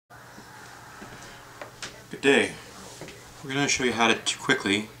Good day. We're going to show you how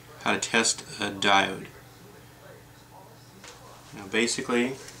to test a diode. Now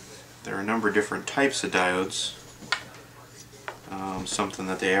basically there are a number of different types of diodes. Something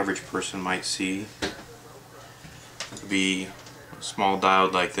that the average person might see would be a small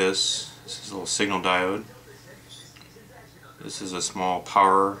diode like this. This is a little signal diode. This is a small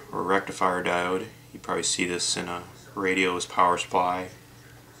power or rectifier diode. You probably see this in a radio's power supply.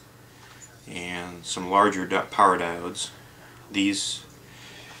 And some larger power diodes. These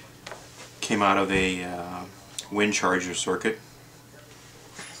came out of a wind charger circuit.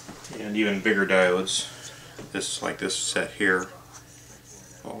 And even bigger diodes, like this set here,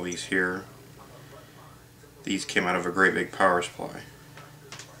 all these here, these came out of a great big power supply.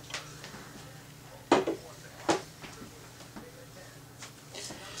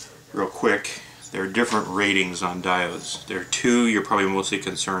 Real quick, there are different ratings on diodes. There are two you're probably mostly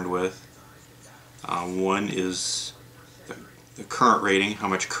concerned with. One is the current rating, how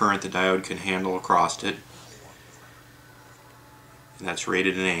much current the diode can handle across it. And that's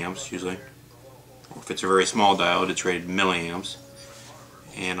rated in amps usually. If it's a very small diode, it's rated in milliamps.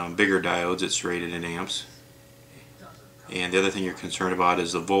 And on bigger diodes, it's rated in amps. And the other thing you're concerned about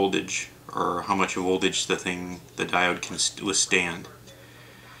is the voltage, or how much voltage the diode can withstand.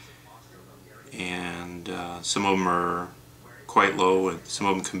 And some of them are quite low, and some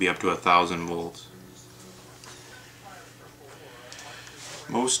of them can be up to 1,000 volts.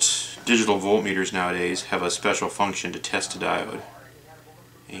 Most digital voltmeters nowadays have a special function to test a diode.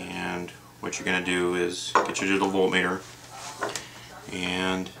 And what you're going to do is get your digital voltmeter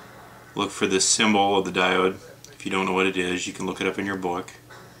and look for this symbol of the diode. If you don't know what it is, you can look it up in your book.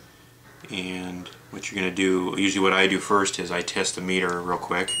 And what you're going to do, usually what I do first is I test the meter real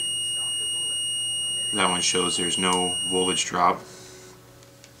quick. That one shows there's no voltage drop.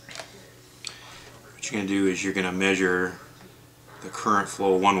 What you're going to do is you're going to measure the current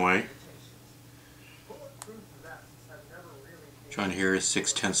flow one way. Shown here is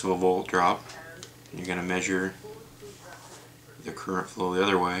 0.6 of a volt drop. You're going to measure the current flow the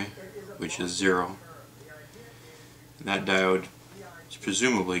other way, which is 0. And that diode is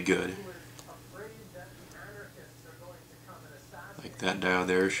presumably good. Like that diode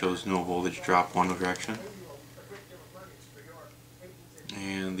there shows no voltage drop one direction.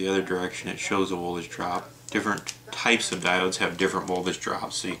 And the other direction it shows a voltage drop. Different types of diodes have different voltage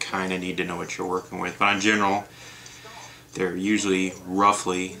drops, so you kind of need to know what you're working with. But in general, they're usually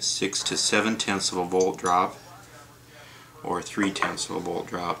roughly 6 to 7/10 of a volt drop, or 3/10 of a volt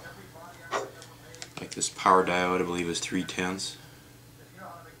drop. Like this power diode, I believe, is 3/10.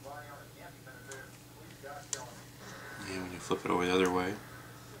 And when you flip it over the other way,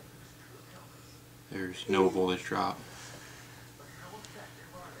 there's no voltage drop.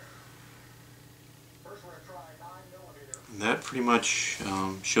 And that pretty much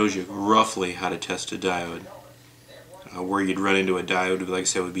shows you roughly how to test a diode. Where you'd run into a diode, like I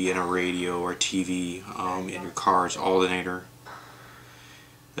said, would be in a radio or TV, in your car's alternator.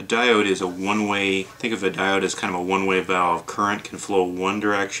 A diode is a one-way, think of a diode as kind of a one-way valve. Current can flow one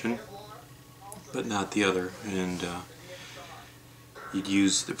direction, but not the other. And you'd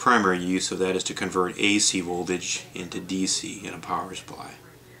use, the primary use of that is to convert AC voltage into DC in a power supply.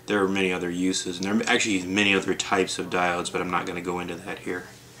 There are many other uses, and there are actually many other types of diodes, but I'm not going to go into that here.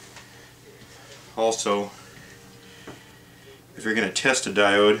 Also, if you're going to test a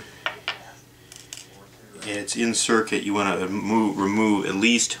diode and it's in circuit, you want to remove at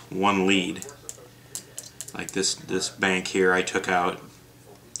least one lead. Like this bank here I took out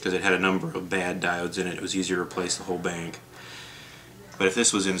because it had a number of bad diodes in it. It was easier to replace the whole bank. But if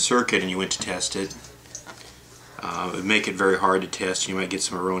this was in circuit and you went to test it, it would make it very hard to test. You might get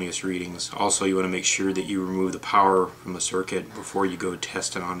some erroneous readings. Also, you want to make sure that you remove the power from the circuit before you go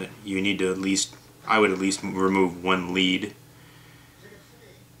test it on it. You need to I would at least remove one lead.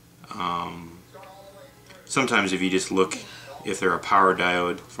 Sometimes if you just look, if they're a power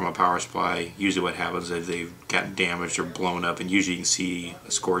diode from a power supply, usually what happens is they've gotten damaged or blown up, and usually you can see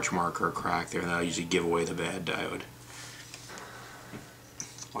a scorch mark or a crack there, and that'll usually give away the bad diode.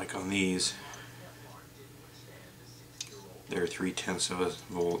 Like on these, they're 3/10 of a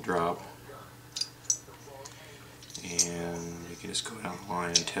volt drop, and you can just go down the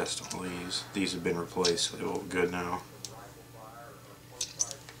line and test all these. These have been replaced, so they're all good now.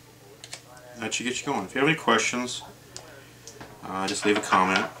 That should get you going. If you have any questions, just leave a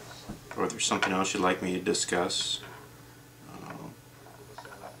comment, or if there's something else you'd like me to discuss,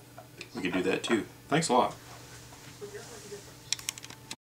 we could do that too. Thanks a lot.